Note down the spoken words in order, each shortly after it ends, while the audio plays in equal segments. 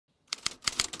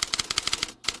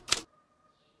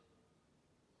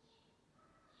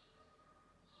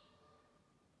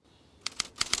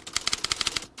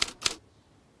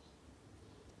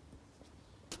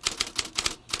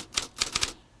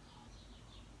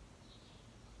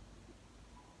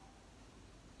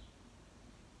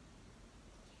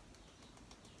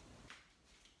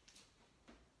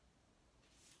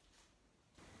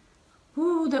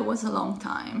Oh, that was a long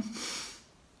time.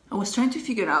 I was trying to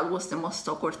figure out what's the most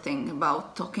awkward thing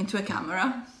about talking to a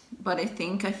camera, but I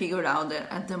think I figured out that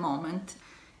at the moment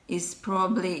is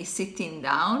probably sitting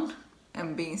down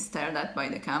and being stared at by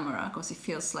the camera, because it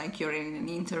feels like you're in an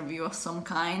interview of some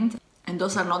kind. And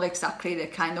those are not exactly the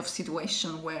kind of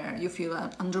situation where you feel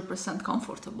 100%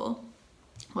 comfortable.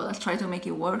 Well, I'll try to make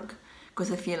it work,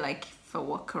 because I feel like if I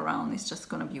walk around, it's just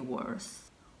gonna be worse.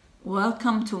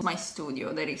 Welcome to my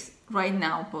studio. That is right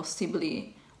now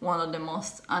possibly one of the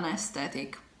most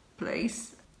unaesthetic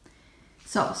place.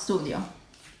 So, studio.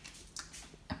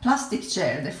 A plastic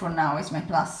chair that for now is my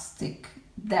plastic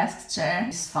desk chair.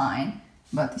 It's fine,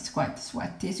 but it's quite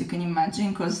sweaty, as you can imagine,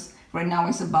 because right now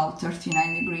it's about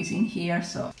 39 degrees in here.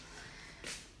 So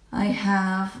I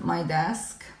have my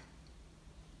desk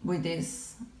with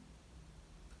this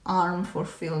arm for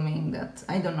filming that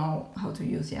I don't know how to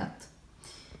use yet.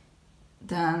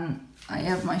 Then I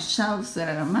have my shelves that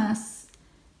are a mess.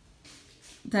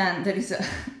 Then there is a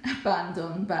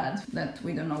abandoned bed that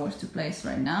we don't know where to place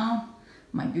right now.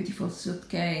 My beautiful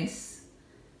suitcase,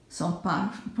 some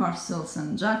parcels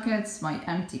and jackets, my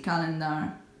empty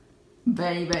calendar,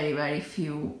 very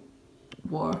few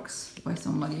works by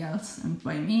somebody else and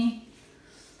by me.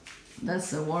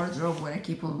 That's a wardrobe where I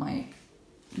keep all my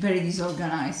very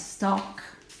disorganized stock.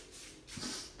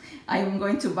 I'm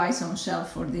going to buy some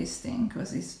shelf for this thing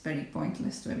because it's very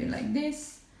pointless to have it like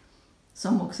this.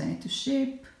 Some books I need to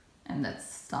ship, and that's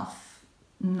stuff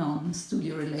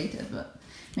non-studio related, but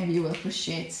maybe you will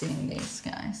appreciate seeing these,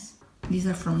 guys. These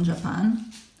are from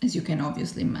Japan, as you can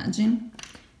obviously imagine,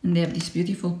 and they have this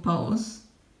beautiful pose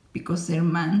because they're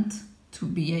meant to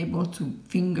be able to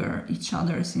finger each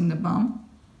other's in the bum.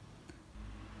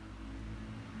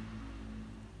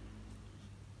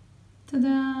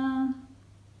 Ta-da!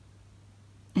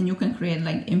 And you can create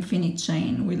like infinite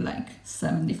chain with like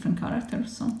 7 different characters or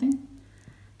something.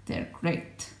 They're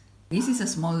great. This is a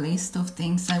small list of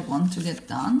things I want to get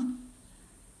done.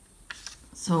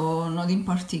 So not in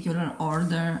particular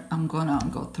order, I'm gonna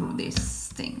go through these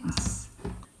things.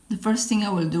 The first thing I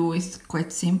will do is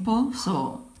quite simple,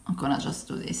 so I'm gonna just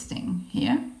do this thing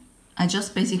here. I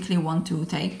just basically want to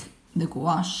take the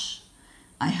gouache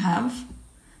I have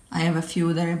a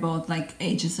few that I bought like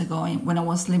ages ago when I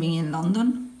was living in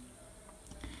London.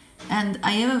 And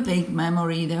I have a vague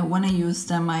memory that when I used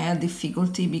them I had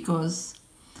difficulty because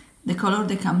the color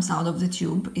that comes out of the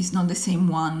tube is not the same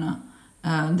one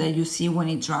that you see when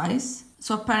it dries.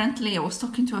 So apparently I was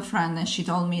talking to a friend and she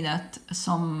told me that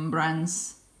some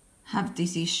brands have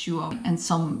this issue and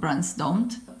some brands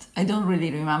don't. I don't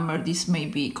really remember, this may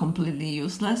be completely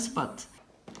useless, but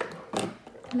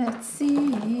let's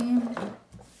see.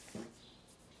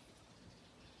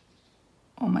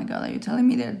 Oh my god, are you telling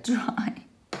me they're dry?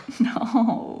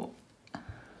 No.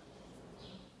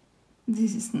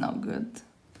 This is not good.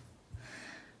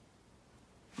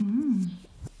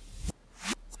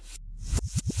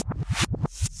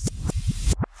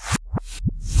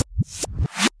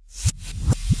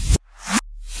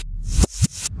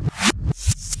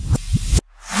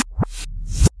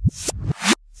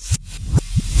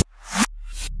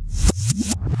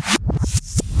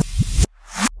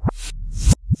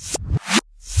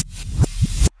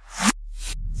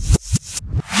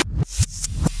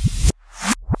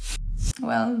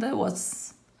 Well, that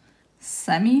was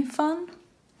semi-fun.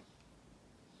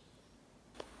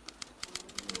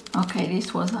 Okay,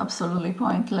 this was absolutely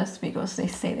pointless because they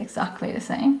stayed exactly the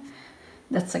same.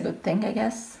 That's a good thing, I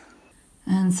guess.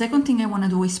 And second thing I want to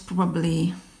do is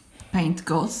probably paint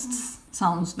ghosts.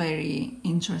 Sounds very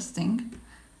interesting.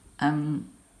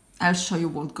 I'll show you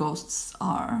what ghosts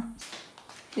are.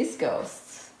 These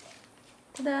ghosts.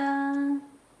 Ta-da!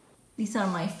 These are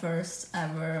my first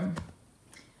ever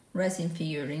resin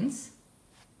figurines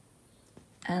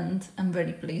and I'm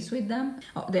very pleased with them.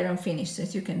 Oh, they're unfinished,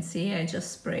 as you can see. I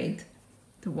just sprayed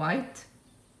the white.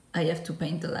 I have to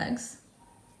paint the legs.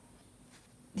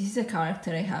 This is a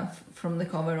character I have from the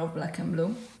cover of Black and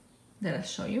Blue that I'll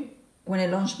show you. When I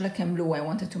launched Black and Blue, I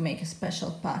wanted to make a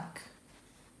special pack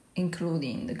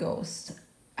including the ghost.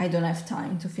 I don't have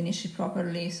time to finish it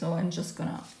properly, so I'm just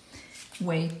gonna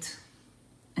wait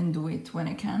and do it when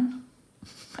I can.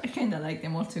 I kinda like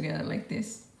them all together like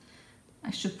this.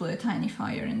 I should put a tiny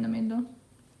fire in the middle.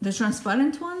 The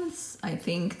transparent ones, I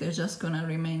think they're just gonna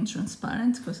remain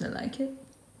transparent because I like it.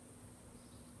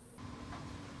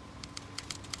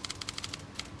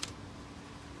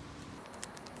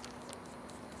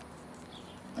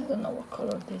 I don't know what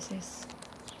color this is.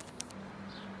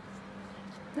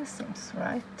 This seems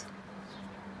right.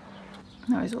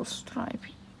 Now it's all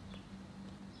stripy.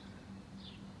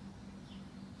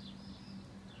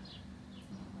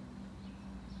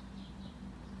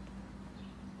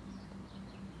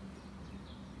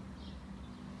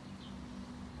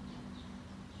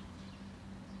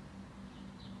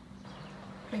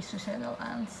 very suicidal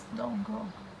ants, don't go.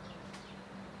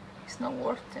 It's not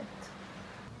worth it.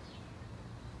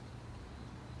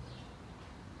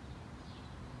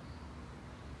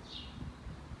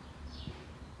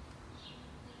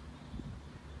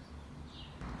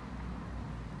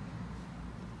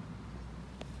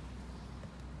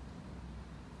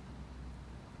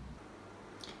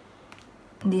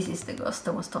 This is the ghost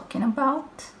I was talking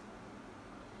about.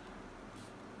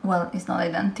 Well, it's not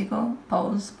identical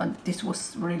pose, but this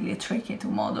was really tricky to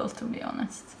model, to be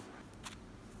honest.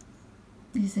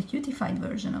 This is a cutified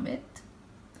version of it.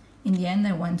 In the end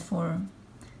I went for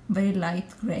very light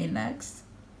grey legs.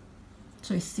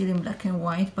 So it's still in black and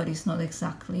white, but it's not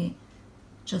exactly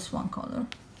just one color.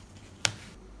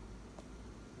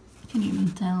 Can you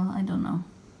even tell? I don't know.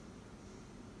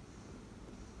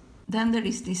 Then there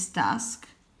is this task.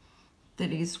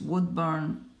 There is wood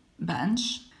burn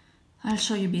bench. I'll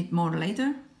show you a bit more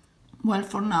later. Well,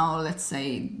 for now, let's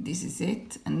say this is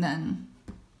it, and then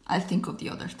I'll think of the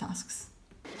other tasks.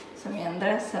 So me and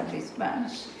Andres have this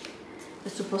bench.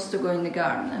 It's supposed to go in the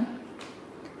garden.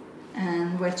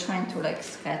 And we're trying to like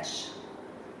sketch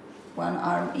one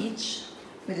arm each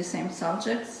with the same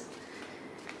subjects.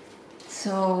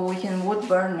 So we can wood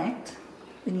burn it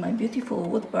with my beautiful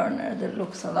wood burner that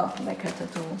looks a lot like a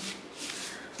tattoo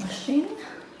machine.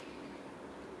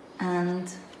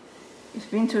 And it's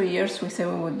been 2 years we said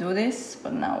we would do this,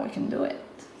 but now we can do it.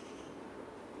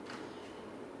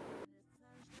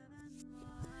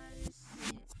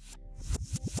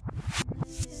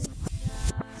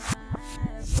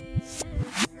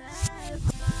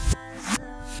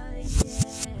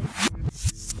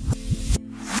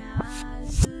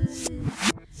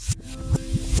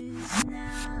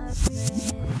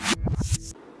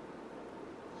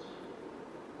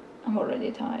 I'm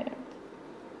already tired.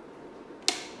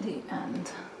 The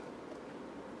end.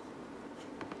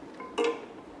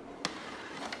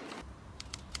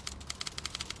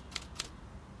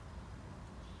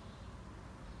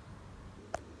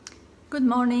 Good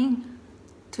morning.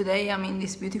 Today I'm in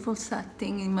this beautiful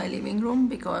setting in my living room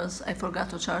because I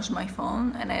forgot to charge my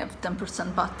phone and I have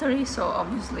 10% battery, so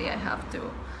obviously I have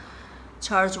to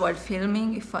charge while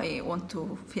filming if I want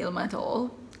to film at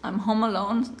all. I'm home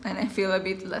alone and I feel a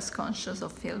bit less conscious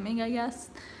of filming, I guess.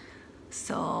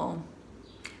 So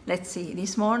let's see,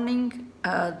 this morning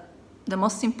the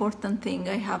most important thing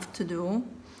I have to do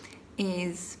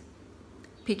is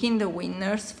picking the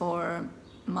winners for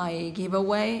my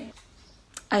giveaway.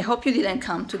 I hope you didn't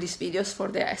come to these videos for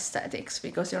the aesthetics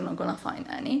because you're not gonna find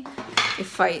any.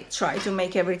 If I try to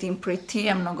make everything pretty,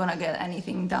 I'm not gonna get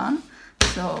anything done.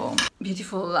 So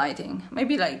beautiful lighting,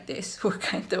 maybe like this would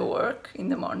kind of work in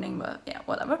the morning, but yeah,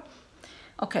 whatever.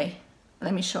 Okay,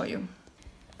 let me show you.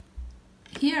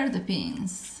 Here are the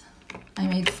pins. I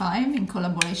made 5 in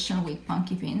collaboration with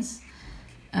Punky Pins.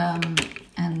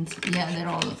 And yeah, they're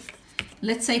all,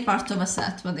 let's say, part of a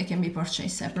set, but they can be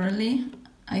purchased separately.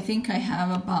 I think I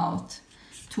have about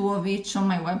 2 of each on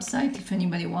my website if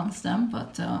anybody wants them,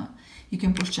 but you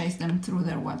can purchase them through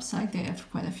their website. They have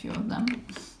quite a few of them.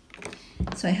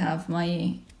 So I have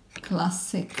my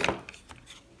classic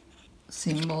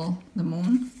symbol, the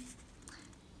moon.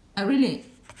 I really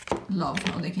love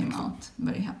how they came out.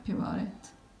 Very happy about it.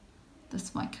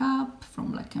 That's my cap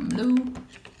from Black and Blue.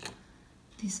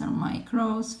 These are my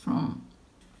crows from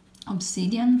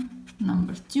Obsidian,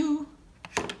 number 2.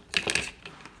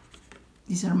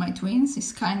 These are my twins.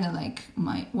 It's kind of like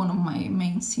one of my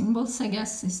main symbols, I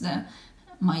guess, is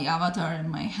my avatar and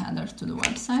my header to the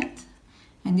website.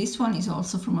 And this one is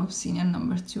also from Obsidian,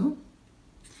 number 2.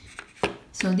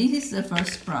 So this is the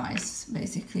first prize,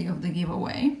 basically, of the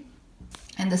giveaway.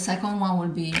 And the second one will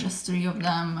be just 3 of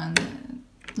them, and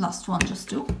the last one just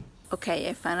 2. Okay,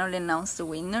 I finally announced the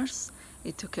winners.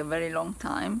 It took a very long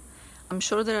time. I'm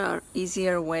sure there are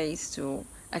easier ways to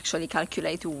actually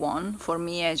calculate who won. For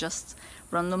me, I just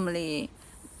randomly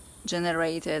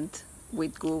generated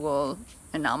with Google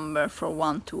a number from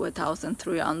 1 to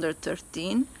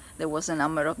 1,313. There was a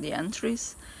number of the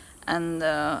entries, and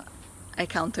I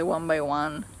counted one by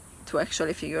one to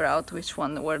actually figure out which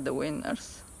one were the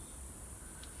winners.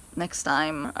 Next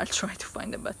time I'll try to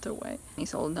find a better way.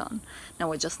 It's all done.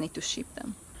 Now I just need to ship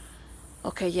them.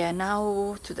 Okay, yeah,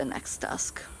 now to the next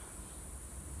task.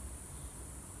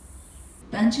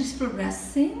 Bench is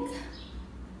progressing.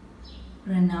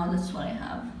 Right now that's what I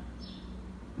have.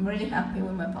 I'm really happy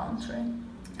with my palm tree.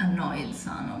 Annoyed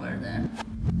sun over there.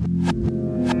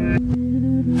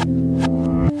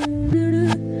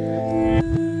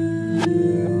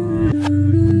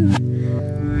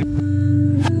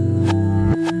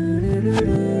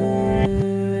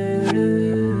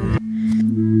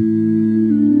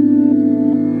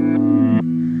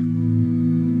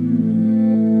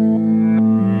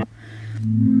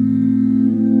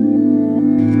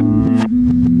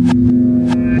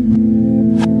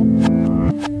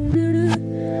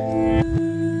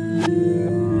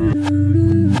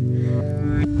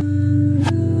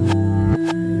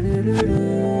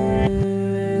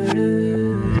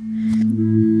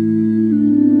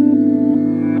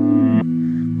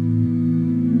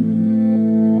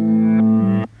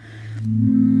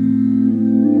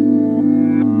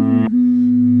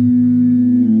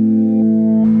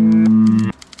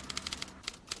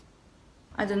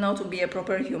 know, to be a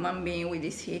proper human being with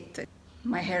this heat.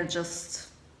 My hair just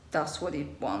does what it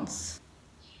wants.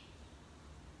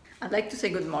 I'd like to say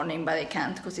good morning, but I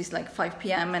can't because it's like 5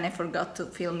 p.m. and I forgot to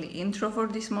film the intro for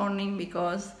this morning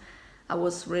because I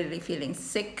was really feeling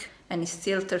sick, and it's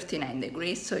still 39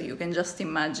 degrees, so you can just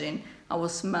imagine I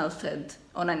was melted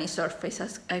on any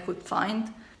surface I could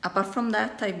find. Apart from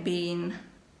that, I've been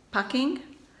packing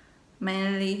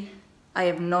mainly. I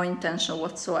have no intention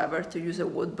whatsoever to use a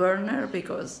wood burner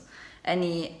because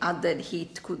any added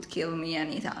heat could kill me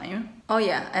anytime. Oh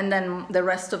yeah, and then the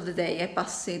rest of the day I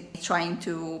passed it trying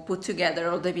to put together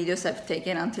all the videos I've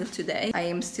taken until today. I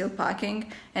am still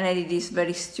packing, and I did this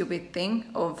very stupid thing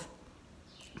of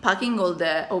packing all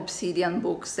the Obsidian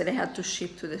books that I had to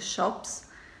ship to the shops,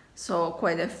 so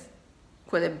quite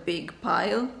a big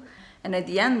pile. And at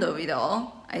the end of it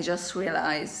all, I just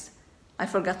realized I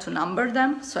forgot to number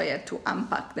them, so I had to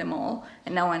unpack them all,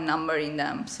 and now I'm numbering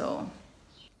them, so.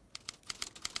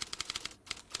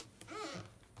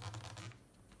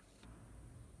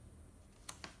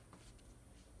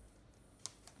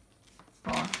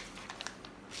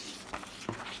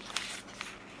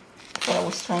 So I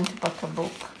was trying to pack a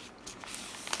book,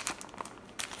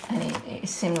 and it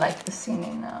seemed like the scene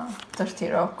in 30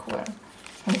 Rock where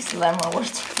Miss Lemon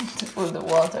was trying to put the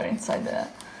water inside the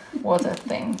water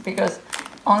thing, because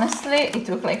honestly it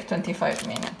took like 25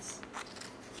 minutes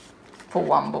for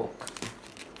one book.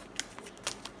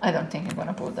 I don't think I'm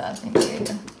gonna put that in the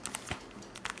video.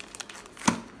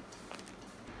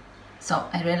 So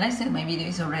I realized that my video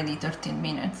is already 13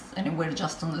 minutes and we're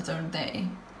just on the third day.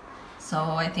 So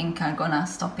I think I'm gonna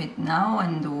stop it now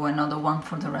and do another one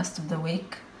for the rest of the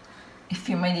week. If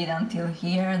you made it until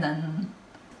here, then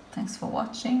thanks for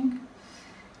watching.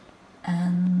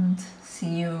 And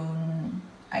see you,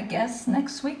 I guess,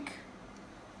 next week.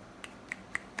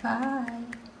 Bye.